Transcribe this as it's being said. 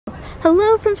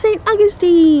Hello from St.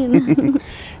 Augustine.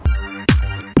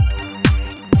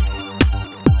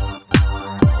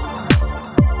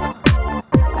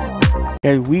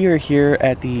 And we are here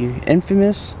at the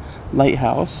infamous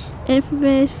lighthouse.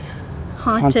 Infamous,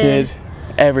 haunted,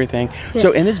 everything. Yes.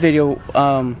 So in this video,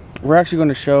 we're actually going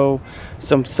to show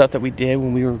some stuff that we did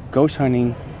when we were ghost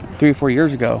hunting 3 or 4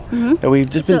 years ago. That we've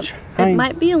just been trying. It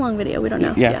might be a long video. We don't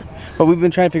know. Yeah. But we've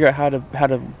been trying to figure out how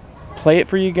to play it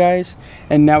for you guys,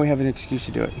 and now we have an excuse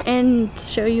to do it. And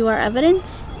show you our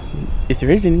evidence. If there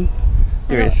is any.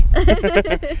 There is.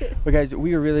 But guys,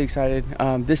 we are really excited.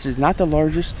 This is not the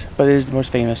largest, but it is the most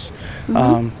famous.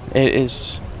 It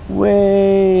is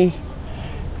way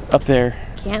up there.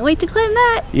 Can't wait to climb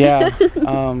that. Yeah.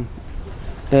 The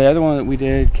other one that we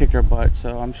did kicked our butt,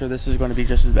 so I'm sure this is going to be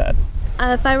just as bad.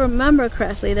 If I remember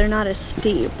correctly, they're not as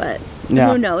steep, but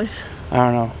yeah. Who knows? I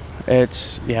don't know.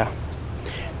 It's, yeah.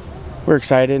 We're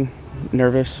excited,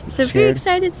 nervous, so scared. if you're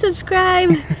excited,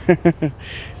 subscribe.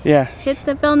 Yeah. Hit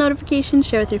the bell notification,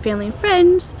 share with your family and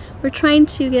friends. We're trying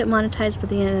to get monetized by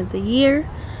the end of the year,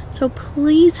 so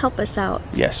please help us out.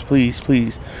 Yes, please,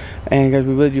 please. And guys,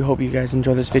 we really do hope you guys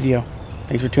enjoy this video.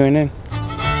 Thanks for tuning in.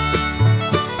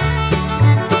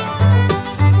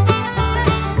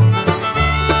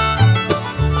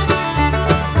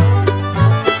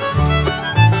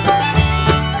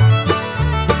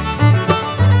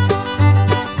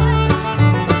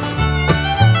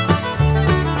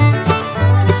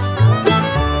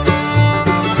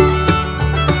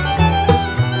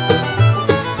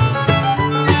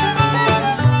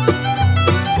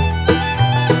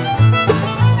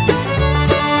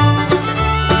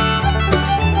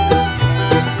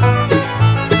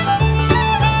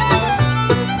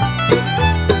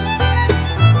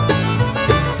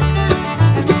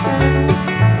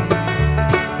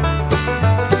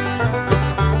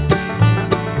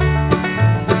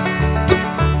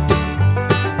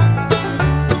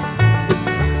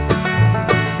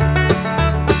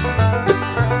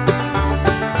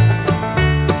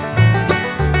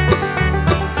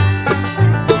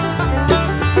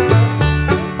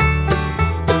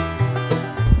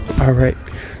 Alright,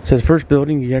 so the first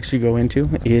building you actually go into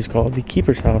is called the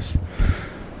Keeper's House.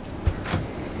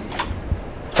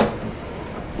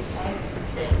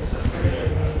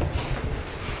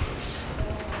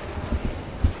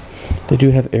 They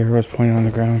do have arrows pointing on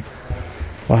the ground.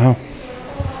 Wow.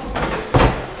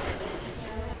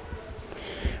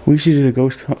 We should do the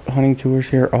ghost hunting tours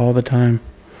here all the time.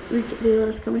 They let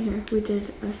us come in here. We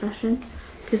did a session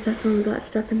because that's when we got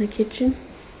stuff in the kitchen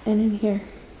and in here.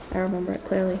 I remember it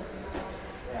clearly.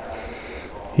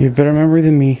 You have better memory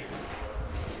than me.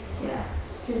 Yeah,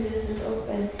 because this is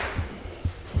open.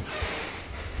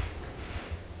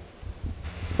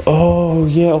 Oh,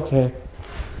 yeah, okay.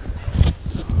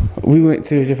 We went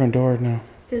through a different door now.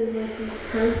 Because we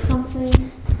heard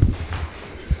something.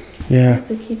 Yeah.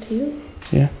 The key to you?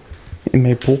 Yeah. In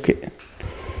my pocket.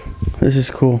 This is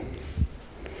cool.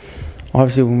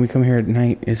 Obviously, when we come here at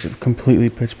night, it's completely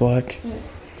pitch black. Yeah,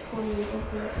 totally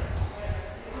different.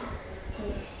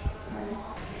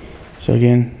 So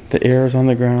again, the arrows on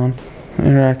the ground.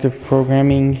 Interactive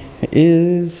programming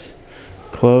is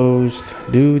closed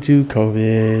due to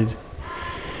COVID.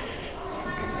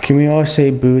 Can we all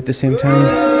say boo at the same time?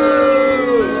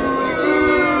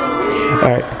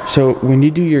 Alright, so when you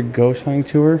do your ghost hunting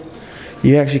tour,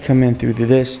 you actually come in through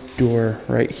this door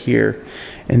right here.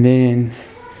 And then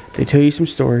they tell you some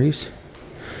stories.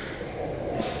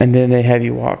 And then they have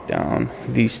you walk down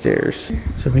these stairs.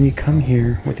 So when you come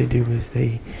here, what they do is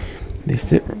they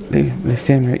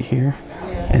stand right here,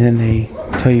 and then they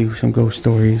tell you some ghost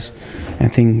stories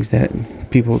and things that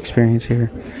people experience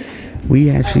here.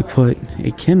 We actually put a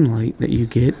chem light that you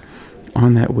get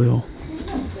on that wheel,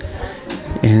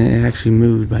 and it actually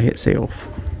moved by itself.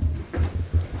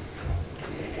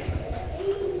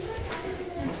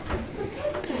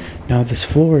 Now this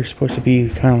floor is supposed to be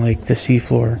kind of like the sea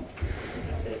floor.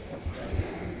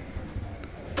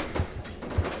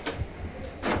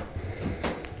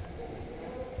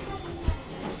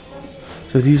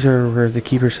 So these are where the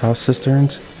Keeper's House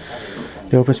cisterns.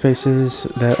 The open spaces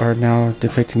that are now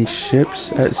depicting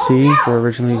ships at sea were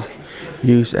originally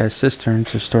used as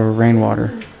cisterns to store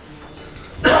rainwater.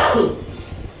 Oh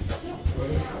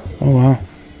wow.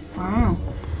 Wow.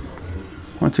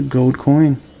 What's a gold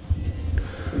coin?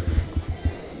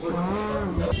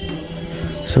 Wow.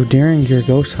 So during your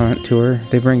ghost hunt tour,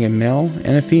 they bring a male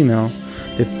and a female.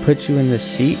 They put you in the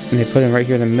seat and they put them right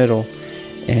here in the middle.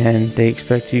 And they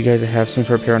expect you guys to have some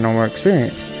sort of paranormal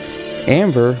experience.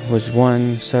 Amber was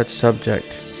one such subject.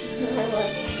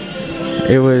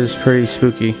 It was pretty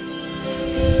spooky.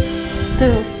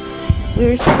 So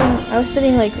I was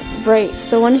sitting like right,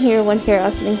 so one here, I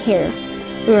was sitting here.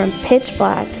 We were in pitch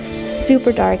black,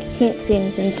 super dark, you can't see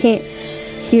anything, you can't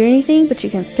hear anything, but you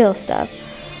can feel stuff.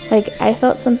 Like, I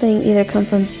felt something either come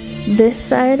from this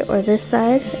side or this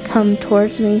side, come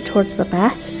towards me, towards the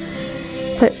back.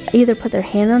 Either put their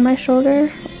hand on my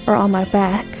shoulder or on my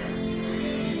back.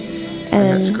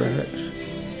 And scratch.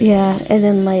 Yeah, and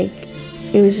then like,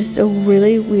 it was just a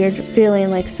really weird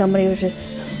feeling, like somebody was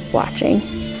just watching.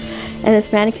 And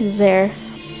this mannequin's there,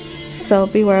 so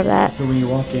beware of that. So when you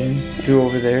walk in through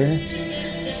over there,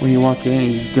 when you walk in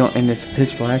and you don't, and it's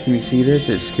pitch black and you see this,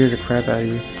 it scares the crap out of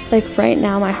you. Like right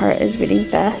now, my heart is beating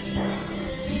fast.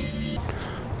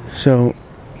 So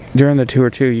during the tour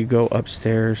too, you go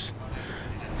upstairs,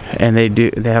 and they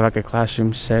have like a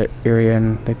classroom set area,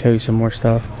 and they tell you some more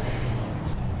stuff.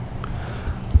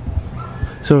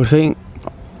 So St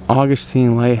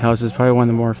Augustine Lighthouse is probably one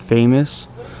of the more famous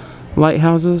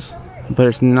lighthouses, but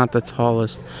it's not the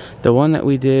tallest. The one that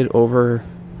we did over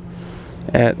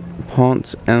at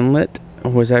Ponce Inlet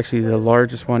was actually the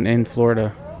largest one in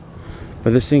Florida.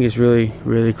 But this thing is really,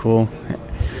 really cool.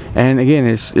 And again,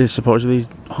 it's supposedly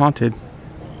haunted.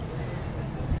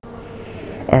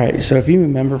 Alright, so if you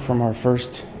remember from our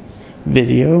first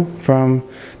video from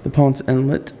the Ponce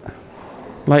Inlet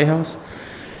Lighthouse,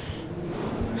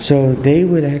 so they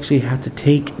would actually have to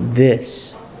take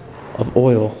this of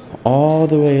oil all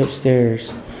the way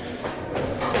upstairs.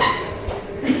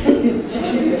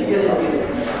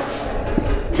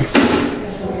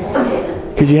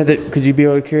 Could you be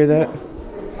able to carry that?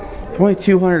 It's only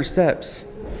 200 steps.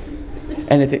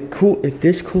 And if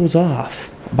this cools off,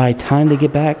 by the time they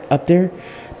get back up there,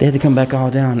 they have to come back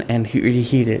all down and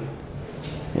reheat it.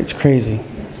 It's crazy.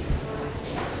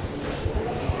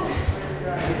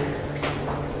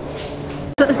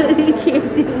 You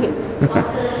can't do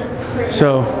it.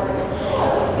 So,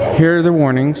 here are the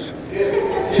warnings.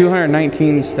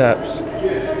 219 steps.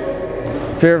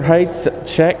 Fear of heights,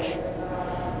 check.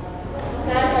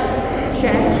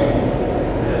 Check.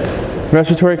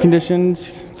 Respiratory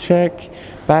conditions, check.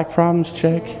 Back problems,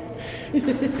 check.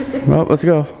 Well, let's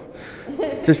go.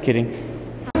 Just kidding.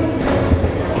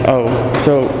 Oh,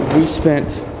 so we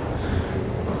spent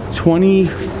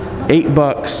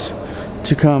 $28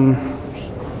 to come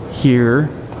here,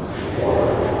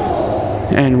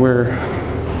 and we're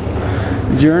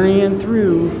journeying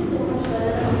through.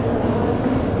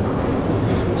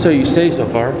 So you say so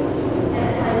far.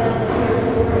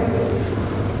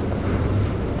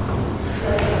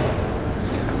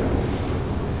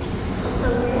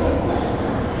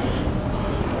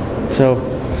 So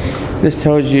this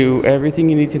tells you everything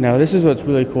you need to know. This is what's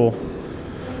really cool.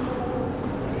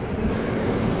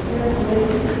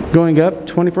 Going up,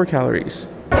 24 calories.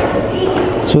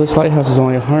 So this lighthouse is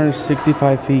only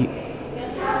 165 feet.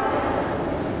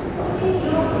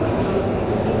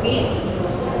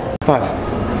 Five.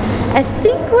 I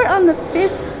think we're on the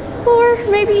 5th floor,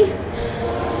 maybe.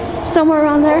 Somewhere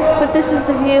around there, but this is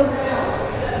the view.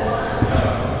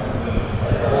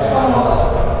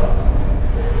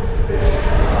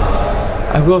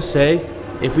 I will say,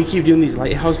 if we keep doing these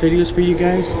lighthouse videos for you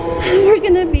guys, we're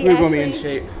gonna be in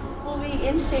shape. We'll be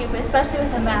in shape, especially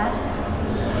with the mask.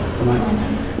 Come on.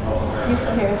 Use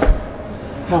pairs.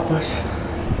 Help us.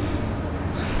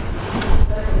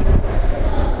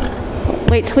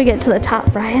 Wait till we get to the top,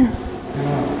 Brian.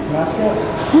 Mask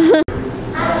up.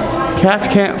 Cats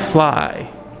can't fly.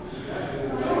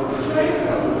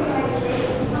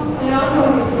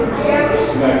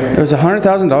 It was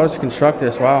 $100,000 to construct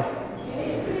this. Wow.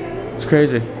 It's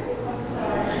crazy.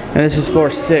 And this is floor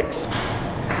 6.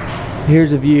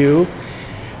 Here's a view.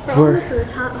 We're almost to the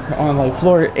top. on like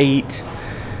floor 8,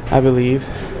 I believe.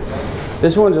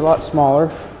 This one's a lot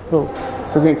smaller, but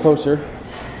we're getting closer.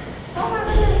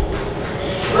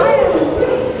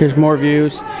 Here's more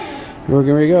views. We're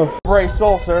gonna go. Brave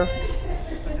soul, sir.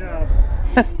 It's a job.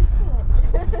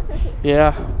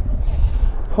 Yeah.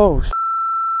 Oh, sh. Step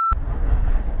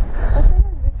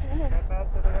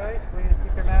out to the right. Please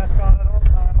keep your mask on at all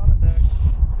time on the deck.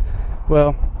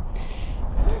 Well,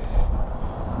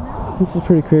 this is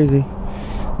pretty crazy.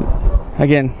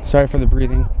 Again, sorry for the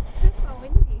breathing.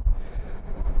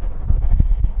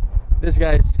 This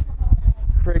guy's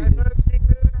crazy. Right, folks, keep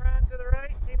moving around to the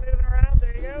right. Keep moving around.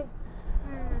 There you go.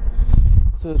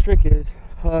 So the trick is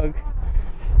hug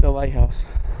the lighthouse.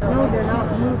 No, they're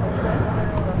not moving.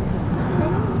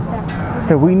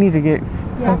 So we need to get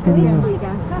fucking.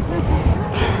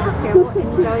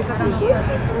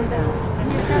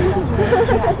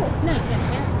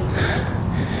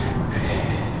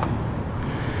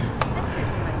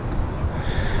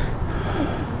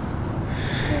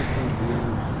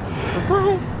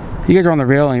 What? You guys are on the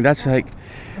railing. That's like...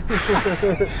 You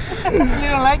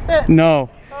don't like that? No.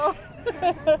 Oh.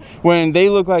 When they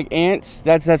look like ants,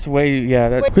 that's way, yeah.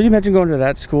 That's, could you imagine going to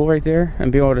that school right there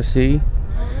and being able to see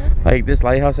like this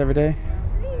lighthouse every day?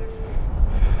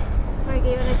 Are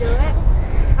you gonna do it?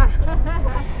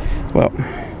 Well,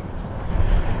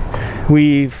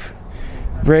 we've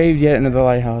braved yet another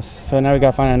lighthouse, so now we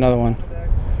gotta find another one.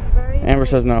 Amber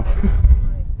says no.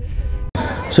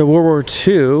 So World War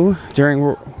II,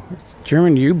 during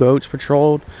German U-boats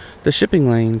patrolled the shipping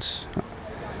lanes.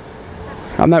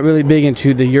 I'm not really big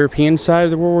into the European side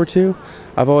of the World War II.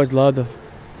 I've always loved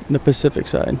the Pacific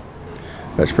side.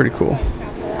 That's pretty cool.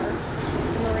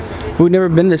 We've never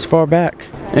been this far back.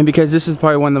 And because this is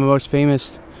probably one of the most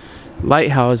famous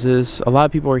lighthouses, a lot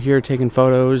of people are here taking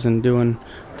photos and doing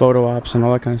photo ops and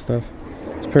all that kind of stuff.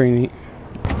 It's pretty neat.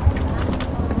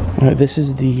 This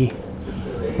is the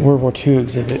World War II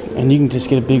exhibit, and you can just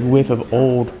get a big whiff of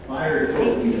old.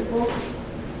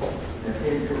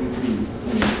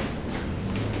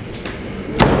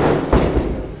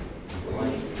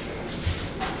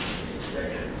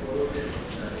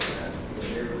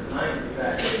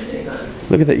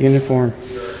 Look at that uniform.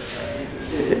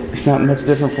 It's not much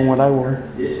different from what I wore.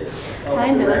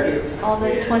 Kind of. All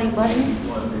the 20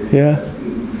 buttons. Yeah.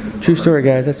 True story,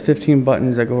 guys. That's 15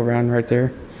 buttons that go around right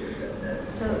there.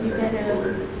 So if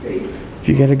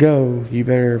you gotta go, you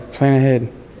better plan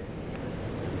ahead.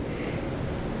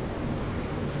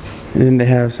 And then they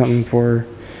have something for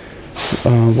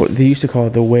what they used to call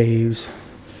the waves,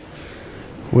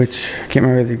 which I can't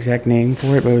remember the exact name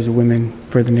for it, but it was women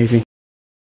for the Navy.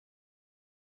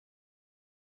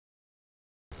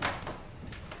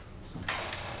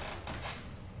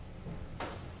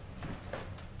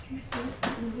 Do you see the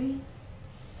movie?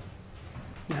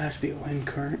 There has to be a wind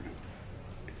current.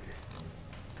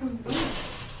 From where?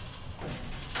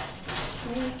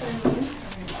 Where is there a wind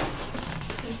current?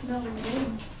 There's no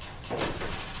wind.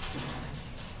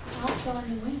 How's all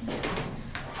the wind?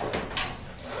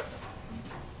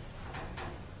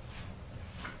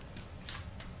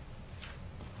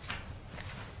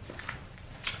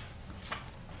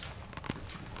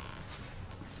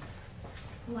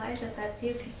 Liza, if that's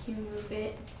you, could you move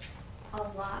it a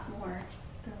lot more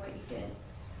than what you did?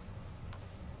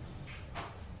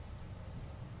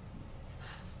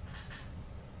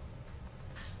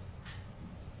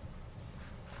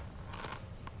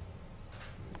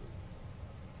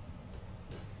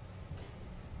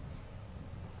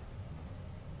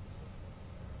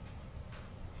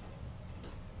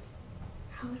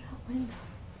 How is that wind?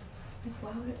 Like,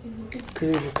 why would it be moving?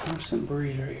 Because there's a constant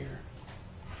breeze right here.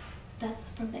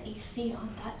 That's from the AC on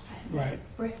that side. There's Right.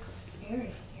 a brick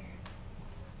area here.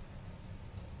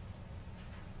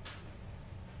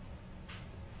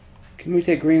 Can we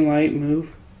take green light and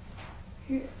move?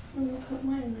 Here, let me put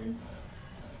mine then.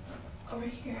 Over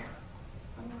here.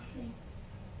 I will see.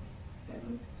 If it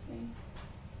moves the same.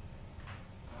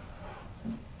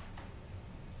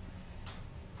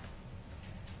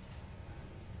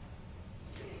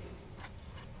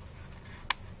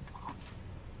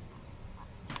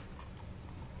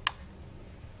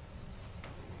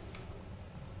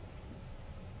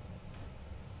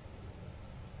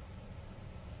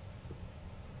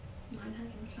 Mine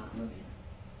hasn't stopped moving.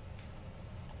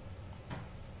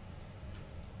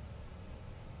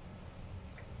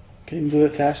 Can you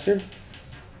move it faster?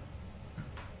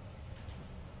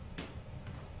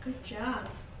 Good job.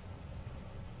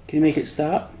 Can you make it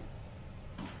stop?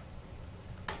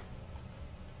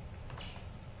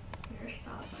 You're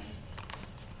stopping.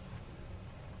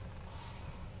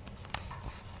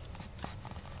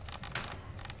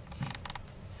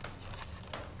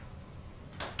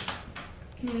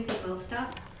 Can you make it both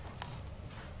stop?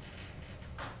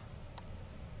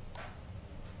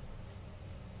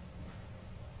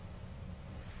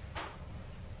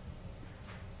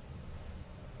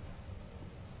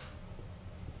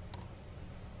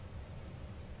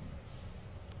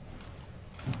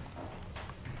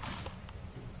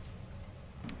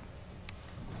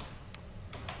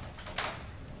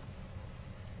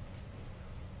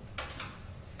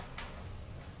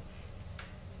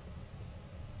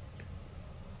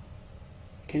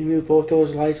 Can you move both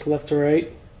those lights left to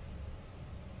right?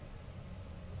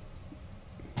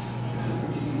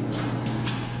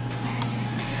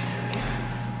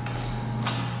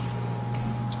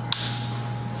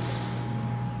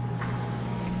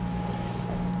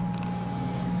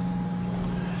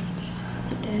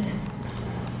 It did.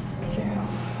 0.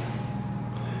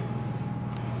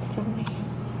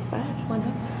 75 went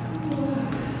up.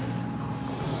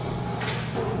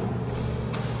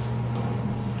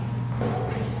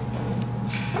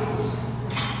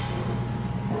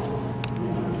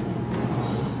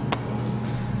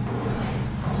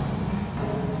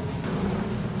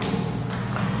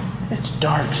 It's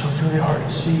dark, so it's really hard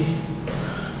to see.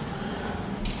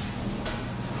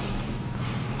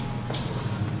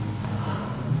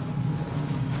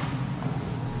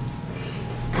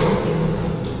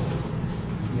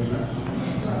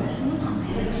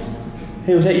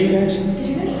 Hey, was that you guys? Did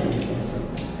you guys?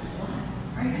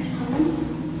 Are you guys home?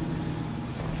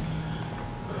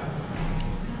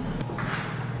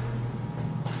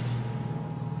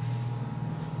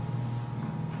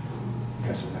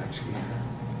 Got some actually.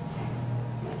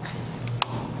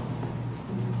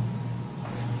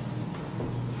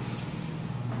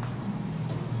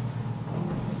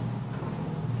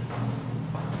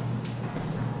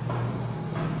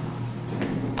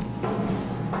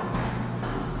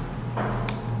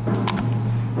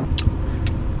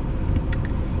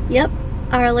 Yep,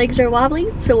 our legs are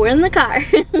wobbling, so we're in the car.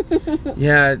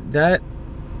 Yeah, that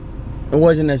it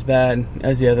wasn't as bad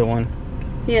as the other one,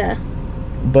 Yeah,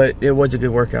 but it was a good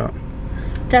workout.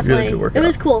 definitely. Really good workout. It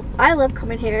was cool. I love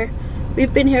coming here.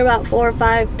 We've been here about 4 or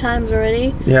 5 times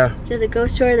already. Yeah, To the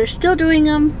ghost tour, they're still doing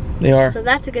them, they are. so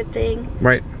that's a good thing.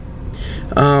 Right.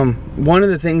 One of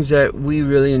the things that we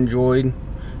really enjoyed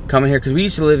coming here, because we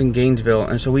used to live in Gainesville,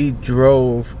 and so we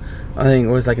drove, I think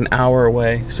it was like an hour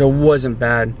away, so it wasn't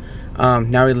bad.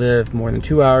 Now we live more than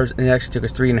 2 hours, and it actually took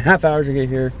us 3.5 hours to get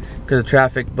here because of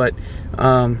traffic, but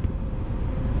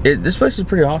this place is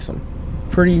pretty awesome.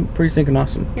 Pretty stinking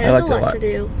awesome. Yeah, I there's liked a it a lot lot. to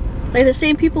do. Like the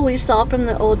same people we saw from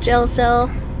the old jail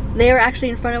cell, they were actually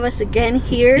in front of us again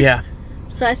here. Yeah,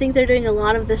 So I think they're doing a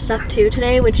lot of this stuff too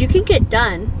today, which you can get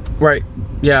done. right.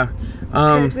 Yeah.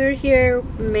 Because we were here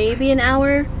maybe an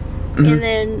hour, and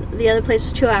then the other place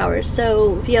was 2 hours.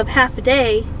 So if you have half a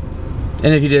day.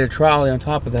 And if you did a trolley on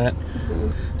top of that.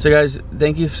 So guys,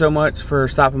 thank you so much for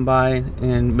stopping by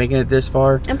and making it this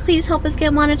far. And please help us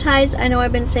get monetized. I know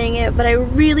I've been saying it, but I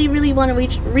really, really want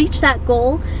to reach that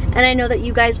goal. And I know that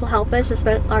you guys will help us,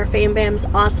 especially our fan bam's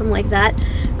awesome like that.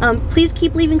 Please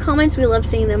keep leaving comments. We love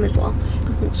seeing them as well.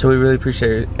 So we really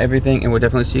appreciate everything, and we'll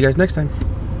definitely see you guys next time.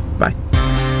 Bye.